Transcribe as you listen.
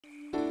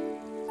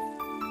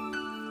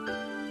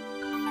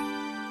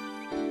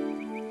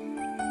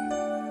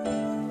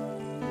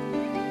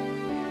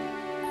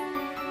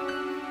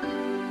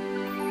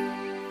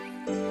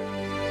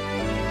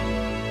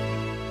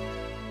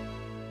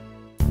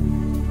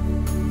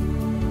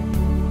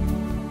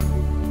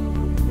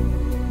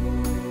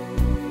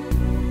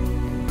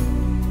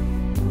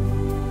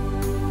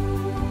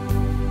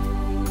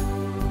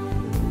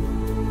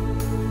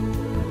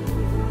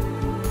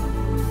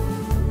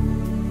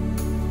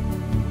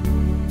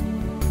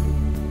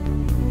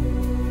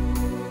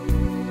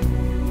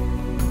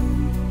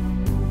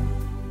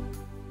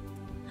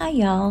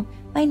y'all.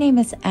 My name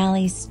is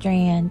Allie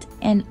Strand,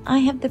 and I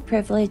have the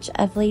privilege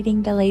of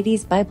leading the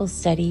Ladies Bible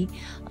Study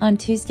on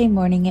Tuesday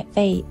morning at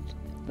Faith.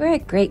 We're a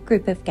great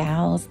group of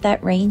gals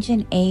that range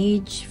in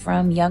age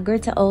from younger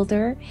to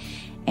older,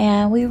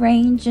 and we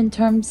range in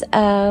terms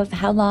of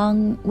how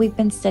long we've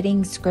been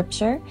studying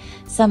Scripture.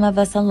 Some of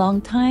us a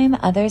long time,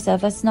 others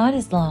of us not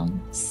as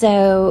long.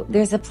 So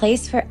there's a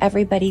place for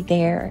everybody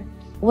there.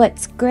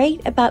 What's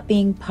great about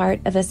being part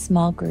of a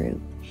small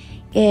group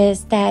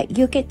is that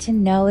you get to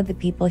know the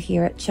people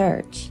here at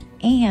church,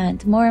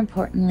 and more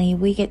importantly,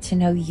 we get to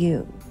know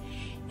you.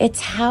 It's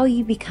how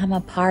you become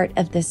a part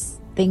of this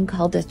thing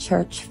called a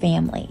church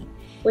family.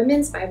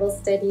 Women's Bible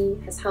Study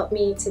has helped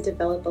me to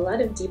develop a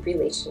lot of deep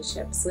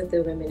relationships with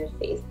the women of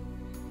faith.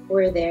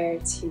 We're there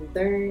to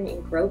learn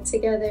and grow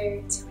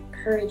together, to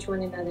encourage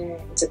one another,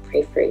 and to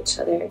pray for each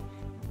other.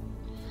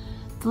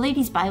 The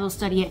Ladies Bible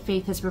Study at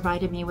Faith has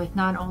provided me with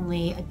not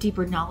only a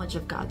deeper knowledge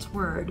of God's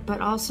Word,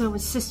 but also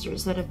with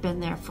sisters that have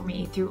been there for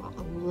me through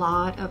a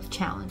lot of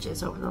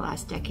challenges over the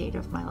last decade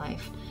of my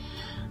life.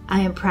 I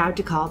am proud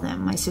to call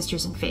them my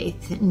sisters in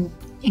faith and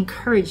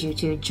encourage you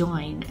to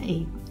join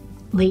a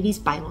Ladies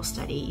Bible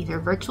Study, either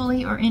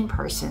virtually or in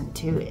person,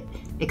 to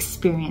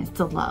experience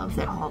the love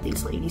that all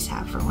these ladies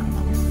have for one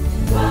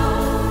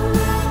another.